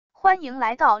欢迎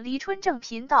来到黎春正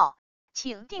频道，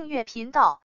请订阅频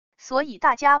道，所以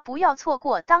大家不要错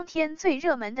过当天最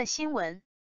热门的新闻。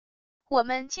我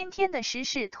们今天的时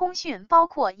事通讯包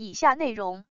括以下内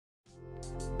容：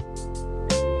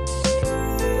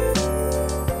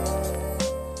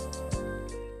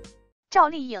赵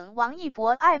丽颖王一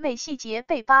博暧昧细节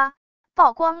被扒，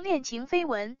曝光恋情绯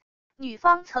闻，女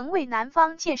方曾为男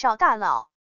方介绍大佬。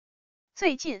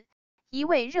最近，一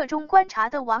位热衷观察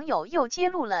的网友又揭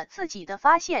露了自己的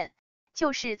发现，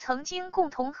就是曾经共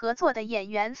同合作的演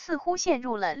员似乎陷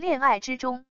入了恋爱之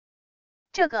中。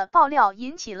这个爆料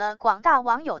引起了广大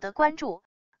网友的关注，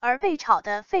而被炒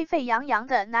得沸沸扬扬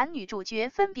的男女主角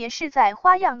分别是在《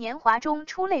花样年华》中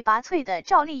出类拔萃的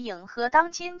赵丽颖和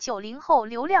当今90后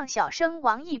流量小生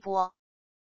王一博。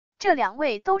这两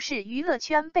位都是娱乐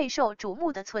圈备受瞩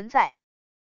目的存在。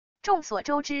众所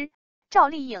周知，赵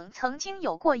丽颖曾经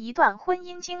有过一段婚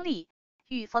姻经历，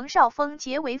与冯绍峰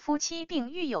结为夫妻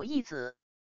并育有一子。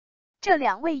这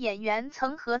两位演员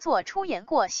曾合作出演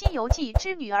过《西游记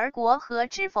之女儿国》和《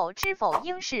知否知否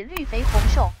应是绿肥红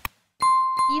瘦》。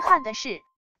遗憾的是，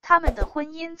他们的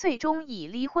婚姻最终以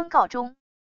离婚告终。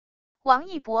王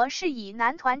一博是以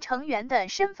男团成员的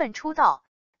身份出道，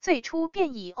最初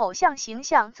便以偶像形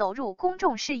象走入公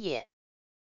众视野。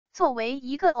作为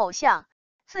一个偶像，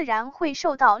自然会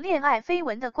受到恋爱绯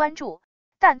闻的关注，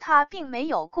但他并没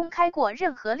有公开过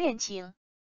任何恋情。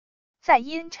在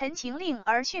因《陈情令》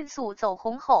而迅速走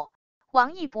红后，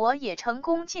王一博也成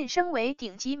功晋升为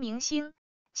顶级明星，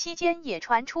期间也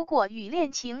传出过与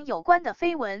恋情有关的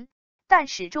绯闻，但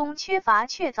始终缺乏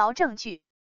确凿证据。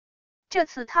这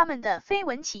次他们的绯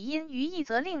闻起因于一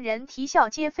则令人啼笑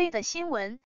皆非的新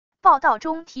闻。报道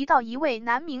中提到一位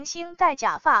男明星戴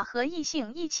假发和异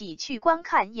性一起去观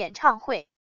看演唱会。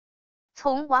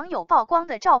从网友曝光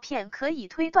的照片可以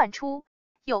推断出，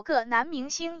有个男明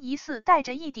星疑似戴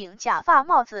着一顶假发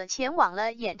帽子前往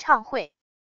了演唱会。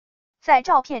在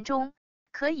照片中，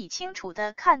可以清楚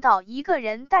地看到一个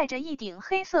人戴着一顶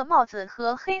黑色帽子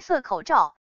和黑色口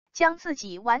罩，将自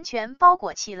己完全包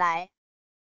裹起来。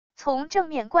从正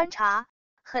面观察，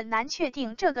很难确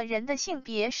定这个人的性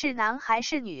别是男还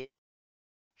是女。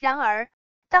然而，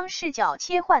当视角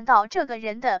切换到这个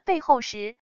人的背后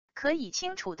时，可以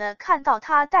清楚地看到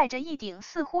他戴着一顶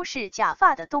似乎是假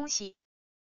发的东西。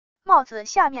帽子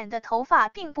下面的头发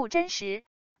并不真实，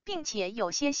并且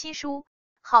有些稀疏，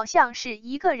好像是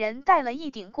一个人戴了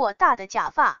一顶过大的假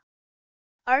发。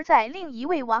而在另一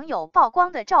位网友曝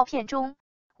光的照片中，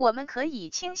我们可以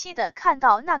清晰地看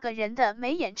到那个人的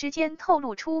眉眼之间透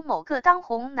露出某个当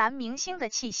红男明星的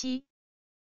气息。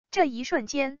这一瞬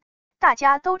间，大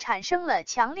家都产生了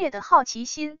强烈的好奇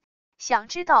心，想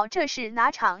知道这是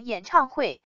哪场演唱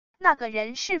会，那个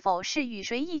人是否是与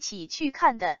谁一起去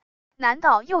看的，难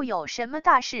道又有什么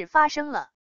大事发生了？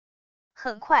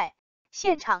很快，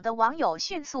现场的网友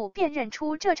迅速辨认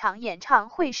出这场演唱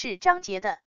会是张杰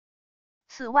的。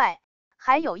此外，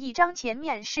还有一张前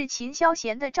面是秦霄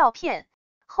贤的照片，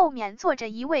后面坐着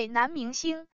一位男明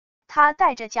星，他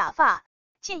戴着假发，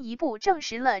进一步证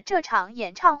实了这场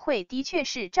演唱会的确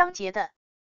是张杰的。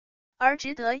而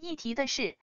值得一提的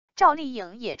是，赵丽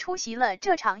颖也出席了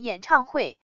这场演唱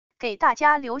会，给大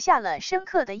家留下了深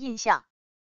刻的印象。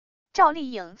赵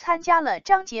丽颖参加了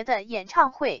张杰的演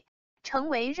唱会，成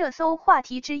为热搜话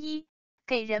题之一，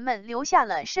给人们留下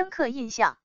了深刻印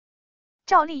象。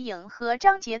赵丽颖和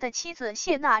张杰的妻子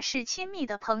谢娜是亲密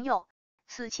的朋友，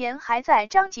此前还在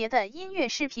张杰的音乐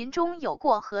视频中有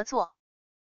过合作。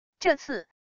这次，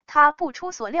她不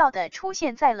出所料地出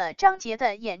现在了张杰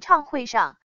的演唱会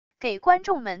上，给观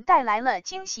众们带来了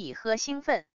惊喜和兴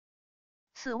奋。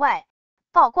此外，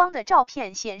曝光的照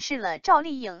片显示了赵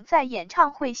丽颖在演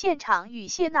唱会现场与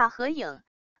谢娜合影，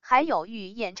还有与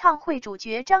演唱会主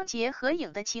角张杰合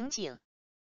影的情景。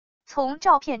从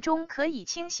照片中可以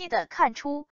清晰地看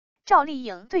出，赵丽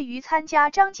颖对于参加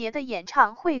张杰的演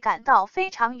唱会感到非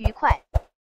常愉快。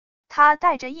她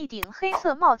戴着一顶黑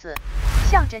色帽子，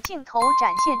向着镜头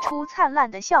展现出灿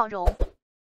烂的笑容。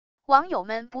网友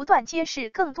们不断揭示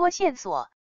更多线索，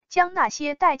将那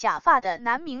些戴假发的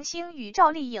男明星与赵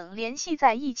丽颖联系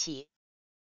在一起。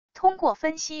通过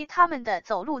分析他们的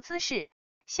走路姿势、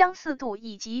相似度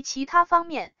以及其他方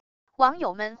面，网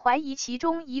友们怀疑其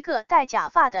中一个戴假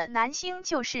发的男星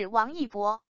就是王一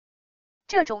博。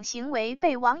这种行为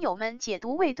被网友们解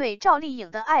读为对赵丽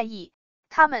颖的爱意，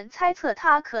他们猜测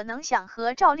他可能想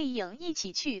和赵丽颖一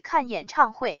起去看演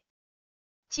唱会。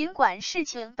尽管事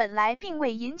情本来并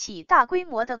未引起大规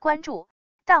模的关注，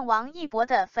但王一博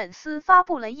的粉丝发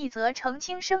布了一则澄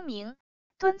清声明，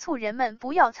敦促人们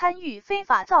不要参与非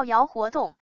法造谣活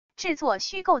动，制作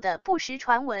虚构的不实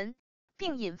传闻，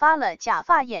并引发了假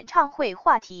发演唱会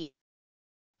话题。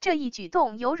这一举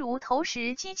动犹如投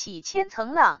石激起千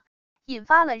层浪，引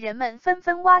发了人们纷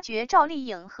纷挖掘赵丽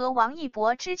颖和王一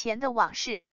博之前的往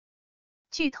事。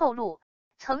据透露，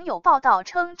曾有报道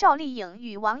称赵丽颖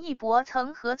与王一博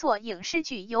曾合作影视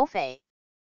剧《有匪》，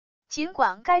尽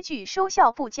管该剧收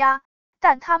效不佳，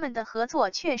但他们的合作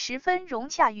却十分融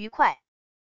洽愉快。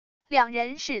两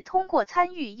人是通过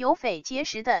参与《有匪》结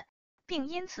识的，并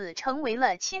因此成为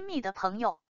了亲密的朋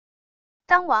友。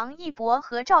当王一博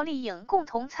和赵丽颖共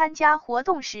同参加活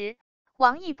动时，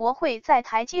王一博会在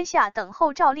台阶下等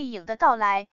候赵丽颖的到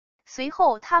来，随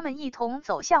后他们一同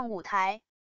走向舞台。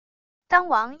当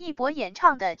王一博演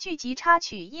唱的剧集插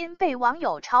曲因被网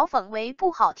友嘲讽为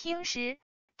不好听时，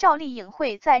赵丽颖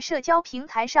会在社交平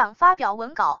台上发表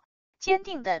文稿，坚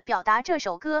定地表达这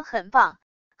首歌很棒，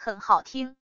很好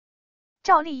听。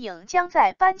赵丽颖将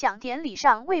在颁奖典礼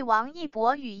上为王一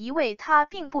博与一位她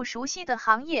并不熟悉的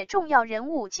行业重要人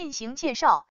物进行介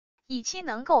绍，以期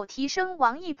能够提升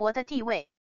王一博的地位。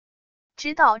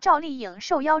直到赵丽颖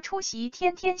受邀出席《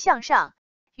天天向上》，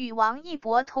与王一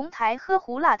博同台喝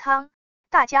胡辣汤，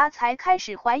大家才开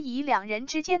始怀疑两人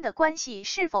之间的关系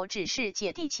是否只是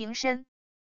姐弟情深。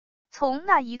从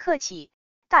那一刻起，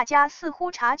大家似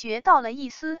乎察觉到了一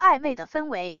丝暧昧的氛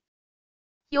围。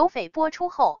有匪播出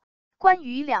后，关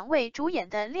于两位主演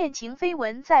的恋情绯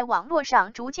闻在网络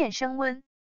上逐渐升温。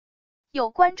有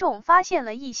观众发现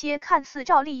了一些看似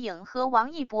赵丽颖和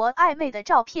王一博暧昧的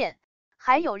照片，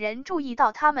还有人注意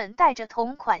到他们戴着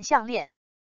同款项链。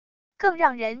更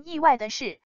让人意外的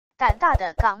是，胆大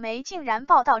的港媒竟然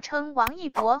报道称王一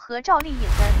博和赵丽颖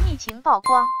的密情曝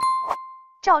光。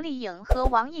赵丽颖和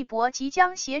王一博即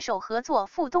将携手合作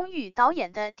傅东育导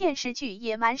演的电视剧《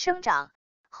野蛮生长》，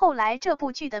后来这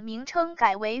部剧的名称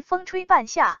改为《风吹半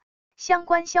夏》，相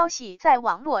关消息在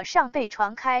网络上被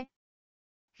传开。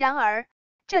然而，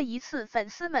这一次粉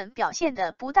丝们表现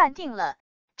得不淡定了，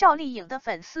赵丽颖的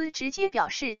粉丝直接表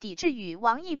示抵制与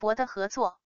王一博的合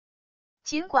作。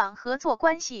尽管合作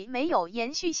关系没有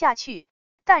延续下去，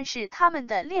但是他们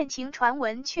的恋情传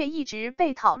闻却一直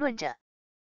被讨论着。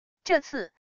这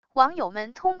次，网友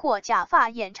们通过假发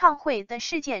演唱会的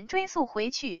事件追溯回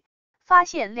去，发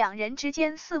现两人之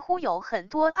间似乎有很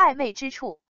多暧昧之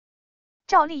处。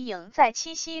赵丽颖在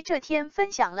七夕这天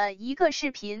分享了一个视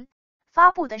频，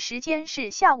发布的时间是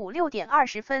下午6点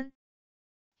20分。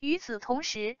与此同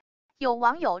时，有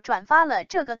网友转发了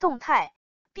这个动态，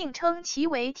并称其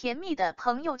为甜蜜的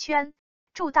朋友圈，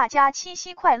祝大家七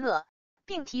夕快乐，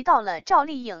并提到了赵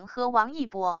丽颖和王一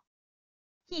博。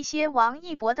一些王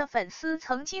一博的粉丝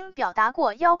曾经表达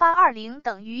过1820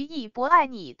等于一博爱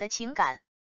你的情感。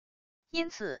因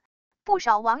此，不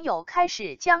少网友开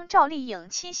始将赵丽颖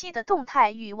七夕的动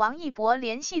态与王一博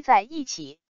联系在一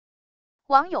起。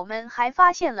网友们还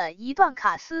发现了一段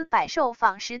卡斯百寿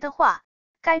访时的话，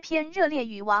该片热烈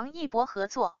与王一博合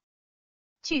作。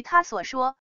据他所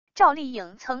说，赵丽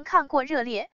颖曾看过热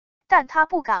烈，但他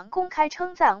不敢公开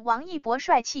称赞王一博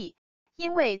帅气，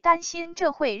因为担心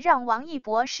这会让王一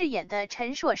博饰演的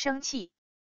陈硕生气。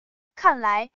看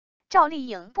来，赵丽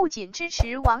颖不仅支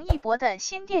持王一博的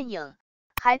新电影，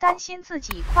还担心自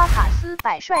己夸卡斯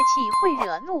百帅气会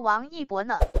惹怒王一博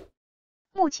呢。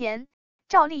目前，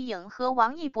赵丽颖和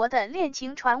王一博的恋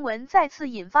情传闻再次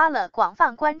引发了广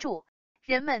泛关注，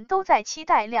人们都在期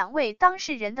待两位当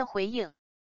事人的回应。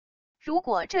如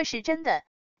果这是真的，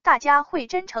大家会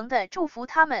真诚地祝福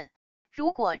他们；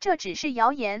如果这只是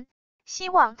谣言，希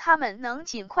望他们能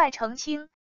尽快澄清，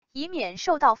以免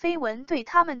受到绯闻对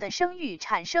他们的声誉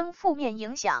产生负面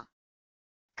影响。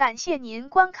感谢您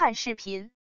观看视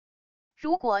频。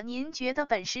如果您觉得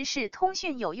本时事通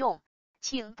讯有用，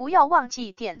请不要忘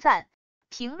记点赞、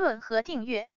评论和订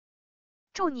阅。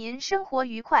祝您生活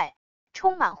愉快，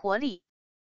充满活力。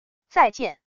再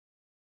见。